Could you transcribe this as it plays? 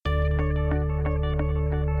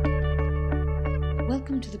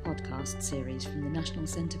Welcome to the podcast series from the National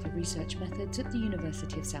Centre for Research Methods at the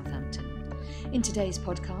University of Southampton. In today's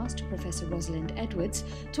podcast, Professor Rosalind Edwards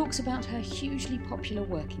talks about her hugely popular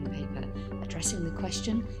working paper addressing the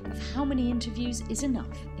question of how many interviews is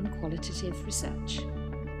enough in qualitative research.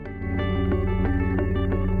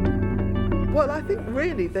 Well, I think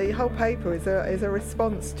really the whole paper is a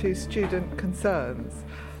response to student concerns.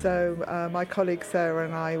 So my colleague Sarah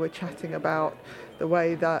and I were chatting about the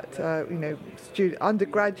way that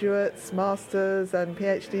undergraduates, masters and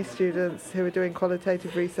PhD students who are doing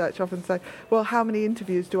qualitative research often say, well, how many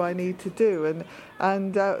interviews do I need to do?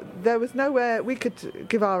 And there was nowhere we could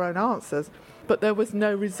give our own answers, but there was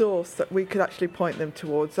no resource that we could actually point them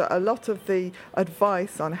towards. A lot of the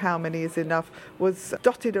advice on how many is enough was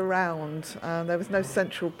dotted around. There was no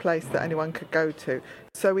central place that anyone could go to.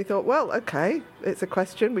 So we thought, well, okay, it's a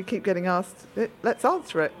question we keep getting asked, let's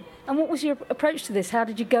answer it. And what was your approach to this? How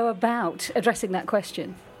did you go about addressing that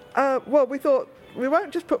question? Well, we thought we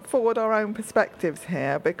won't just put forward our own perspectives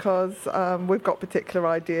here because we've got particular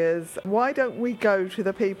ideas. Why don't we go to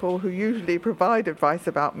the people who usually provide advice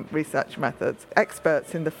about research methods,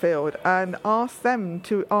 experts in the field, and ask them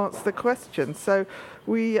to answer the question? So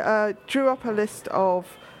we drew up a list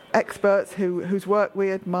of experts whose work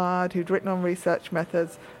we admired, who'd written on research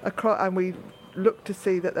methods, and we looked to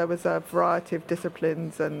see that there was a variety of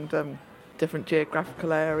disciplines and different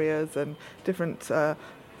geographical areas and different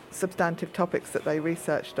substantive topics that they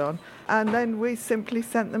researched on. And then we simply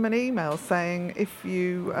sent them an email saying, if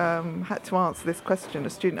you had to answer this question, a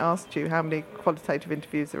student asked you how many qualitative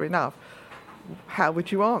interviews are enough, how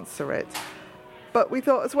would you answer it? But we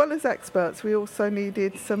thought, as well as experts, we also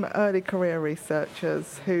needed some early career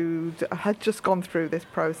researchers who had just gone through this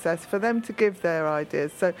process for them to give their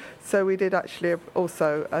ideas. So we did actually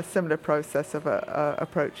also a similar process of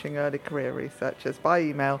approaching early career researchers by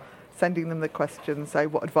email, sending them the questions, say,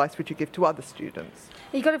 what advice would you give to other students?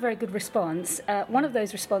 You got a very good response. One of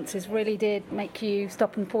those responses really did make you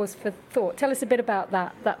stop and pause for thought. Tell us a bit about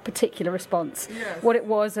that particular response, yes. What it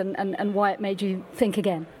was and why it made you think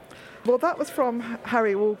again. Well, that was from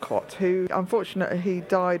Harry Walcott, who, unfortunately, he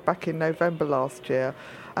died back in November last year.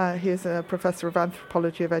 He is a professor of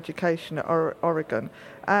anthropology of education at Oregon,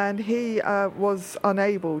 and he was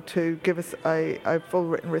unable to give us a full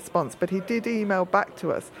written response, but he did email back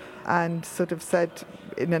to us and sort of said,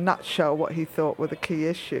 in a nutshell, what he thought were the key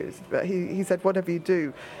issues. But he said, whatever you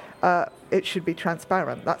do, it should be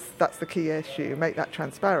transparent. That's the key issue, make that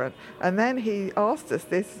transparent. And then he asked us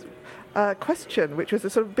this question, which was a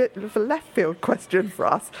sort of bit of a left field question for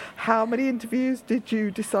us. It many interviews did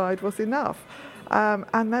you decide was enough?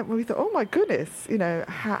 And then we thought, oh my goodness,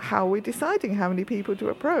 how are we deciding how many people to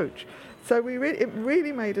approach? So it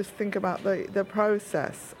really made us think about the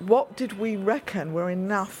process. What did we reckon were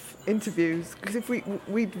enough interviews? Because if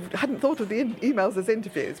we hadn't thought of the emails as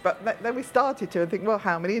interviews, but then we started to and think, well,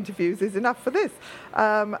 how many interviews is enough for this?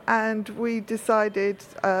 And we decided,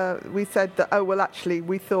 we said that, actually,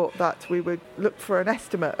 we thought that we would look for an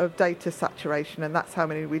estimate of data saturation, and that's how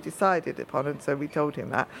many we decided upon. And so we told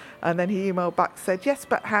him that. And then he emailed back, said, yes,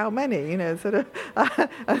 but how many? Sort of.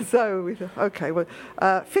 And so we thought, okay, well,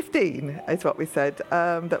 15 is what we said,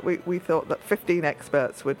 that we thought that 15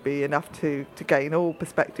 experts would be enough to gain all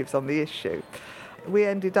perspectives on the issue. We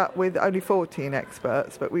ended up with only 14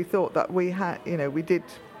 experts, but we thought that we did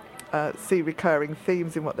see recurring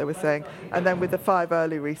themes in what they were saying, and then with the 5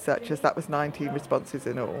 early researchers, that was 19 responses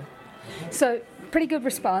in all. So, pretty good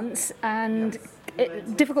response, and yes.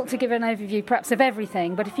 Difficult to give an overview perhaps of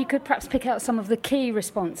everything, but if you could perhaps pick out some of the key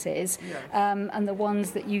responses, yes. And the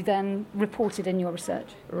ones that you then reported in your research.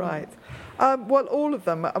 Right. Well, all of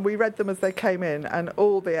them, we read them as they came in, and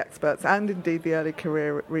all the experts, and indeed the early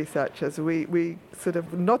career researchers, we sort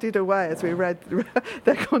of nodded away as we read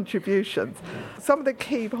their contributions. Some of the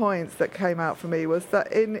key points that came out for me was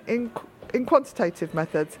that in quantitative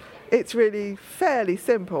methods, it's really fairly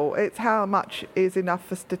simple. It's how much is enough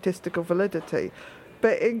for statistical validity.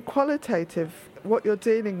 But in qualitative, what you're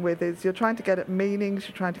dealing with is you're trying to get at meanings,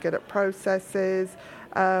 you're trying to get at processes,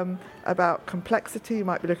 about complexity. You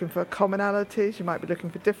might be looking for commonalities, you might be looking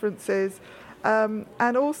for differences. And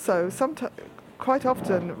also, quite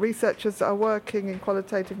often, researchers are working in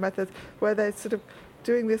qualitative methods where they're sort of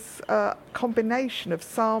doing this combination of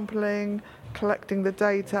sampling, collecting the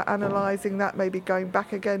data, analysing that, maybe going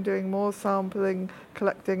back again, doing more sampling,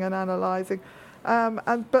 collecting and analysing.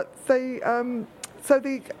 So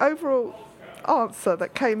the overall answer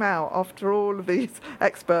that came out after all of these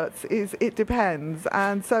experts is it depends.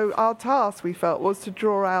 And so our task, we felt, was to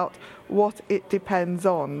draw out what it depends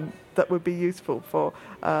on that would be useful for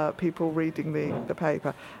people reading the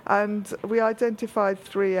paper. And we identified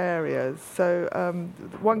 3 areas. So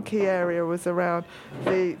one key area was around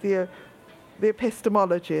the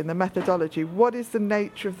epistemology and the methodology. What is the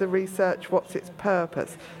nature of the research? What's its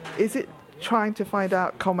purpose? Is it trying to find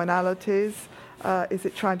out commonalities? Is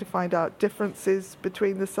it trying to find out differences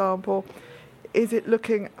between the sample? Is it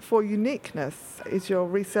looking for uniqueness? Is your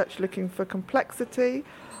research looking for complexity?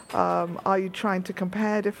 Are you trying to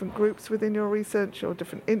compare different groups within your research or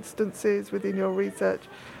different instances within your research?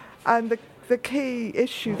 And the key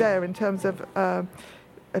issue there in terms of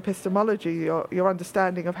epistemology, your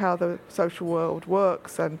understanding of how the social world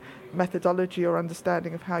works, and methodology, your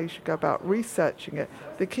understanding of how you should go about researching it.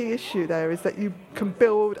 The key issue there is that you can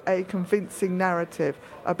build a convincing narrative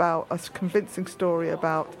about a convincing story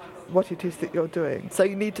about what it is that you're doing. So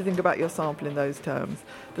you need to think about your sample in those terms.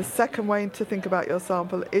 The second way to think about your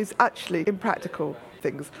sample is actually in practical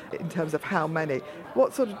things, in terms of how many.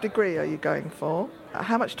 What sort of degree are you going for?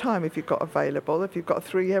 How much time have you got available? If you've got a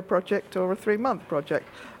 3-year project or a 3-month project,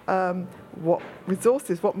 what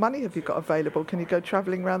resources, what money have you got available? Can you go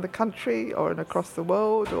travelling around the country or across the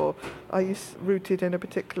world, or are you rooted in a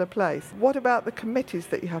particular place? What about the committees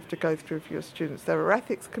that you have to go through for your students? There are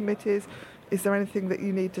ethics committees. Is there anything that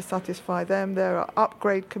you need to satisfy them? There are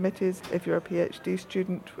upgrade committees if you're a PhD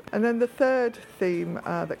student. And then the third theme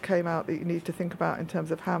that came out that you need to think about in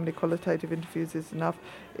terms of how many qualitative interviews is enough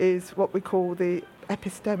is what we call the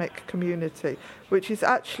epistemic community, which is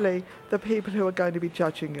actually the people who are going to be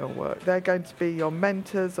judging your work. They're going to be your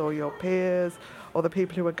mentors or your peers, or the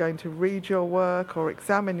people who are going to read your work or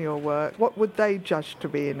examine your work. What would they judge to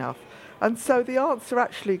be enough? And so the answer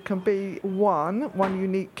actually can be one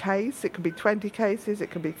unique case. It can be 20 cases,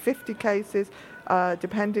 it can be 50 cases,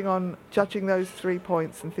 depending on judging those 3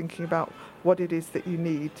 points and thinking about what it is that you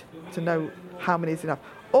need to know how many is enough.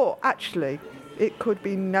 Or actually, it could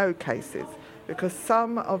be no cases, because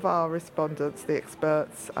some of our respondents, the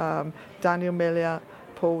experts, Daniel Miller,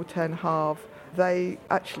 Paul ten Harve, they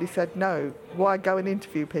actually said no. Why go and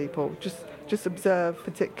interview people? Just observe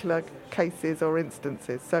particular cases or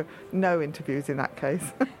instances. So no interviews in that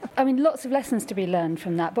case. I mean, lots of lessons to be learned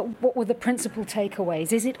from that, but what were the principal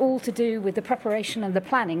takeaways? Is it all to do with the preparation and the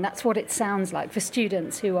planning? That's what it sounds like for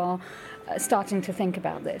students who are starting to think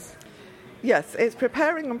about this. Yes, it's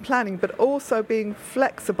preparing and planning, but also being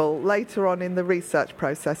flexible later on in the research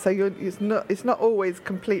process. So it's not always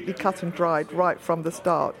completely cut and dried right from the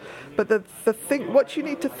start. But what you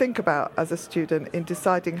need to think about as a student in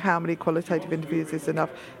deciding how many qualitative interviews is enough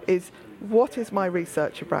is, what is my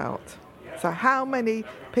research about? So how many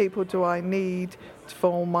people do I need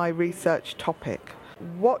for my research topic?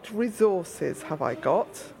 What resources have I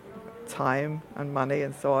got? Time and money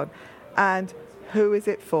and so on. And who is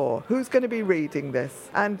it for? Who's going to be reading this?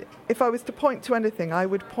 And if I was to point to anything, I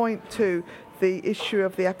would point to the issue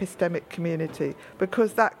of the epistemic community,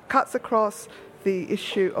 because that cuts across the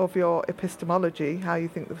issue of your epistemology, how you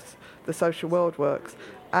think the social world works,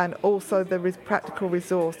 and also the practical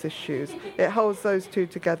resource issues. It holds those two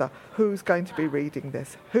together. Who's going to be reading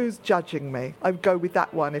this? Who's judging me? I'd go with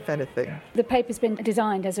that one, if anything. The paper's been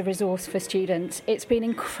designed as a resource for students. It's been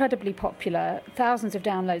incredibly popular, thousands of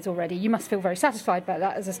downloads already. You must feel very satisfied by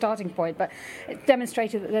that as a starting point, but it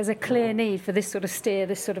demonstrated that there's a clear need for this sort of steer,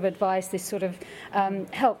 this sort of advice, this sort of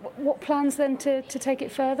help. What plans then to take it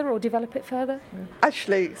further or develop it further?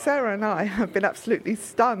 Actually, Sarah and I have been absolutely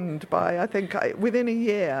stunned by, I think, within a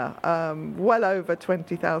year, well over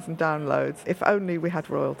 20,000 downloads. If only we had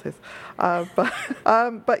royalties.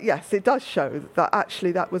 But yes, it does show that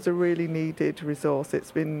actually that was a really needed resource.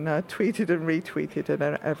 It's been tweeted and retweeted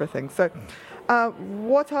and everything. So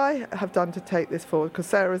what I have done to take this forward, because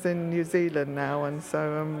Sarah's in New Zealand now, and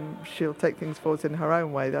so she'll take things forward in her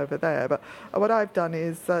own way over there. But what I've done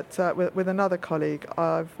is that with another colleague,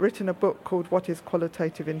 I've written a book called What is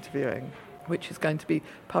Qualitative Interviewing?, which is going to be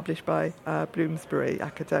published by Bloomsbury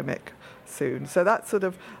Academic soon. So that sort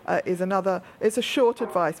of it's a short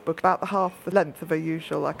advice book, about half the length of a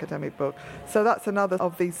usual academic book. So that's another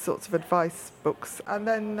of these sorts of advice books. And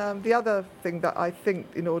then the other thing that I think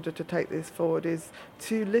in order to take this forward is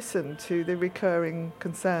to listen to the recurring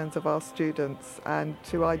concerns of our students and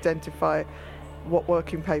to identify what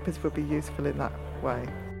working papers would be useful in that way.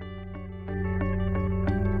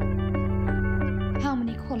 How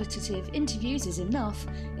Many Qualitative Interviews is Enough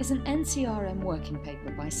is an NCRM working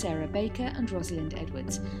paper by Sarah Baker and Rosalind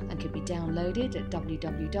Edwards and can be downloaded at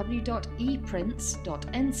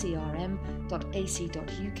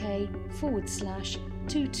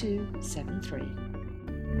www.eprints.ncrm.ac.uk/2273.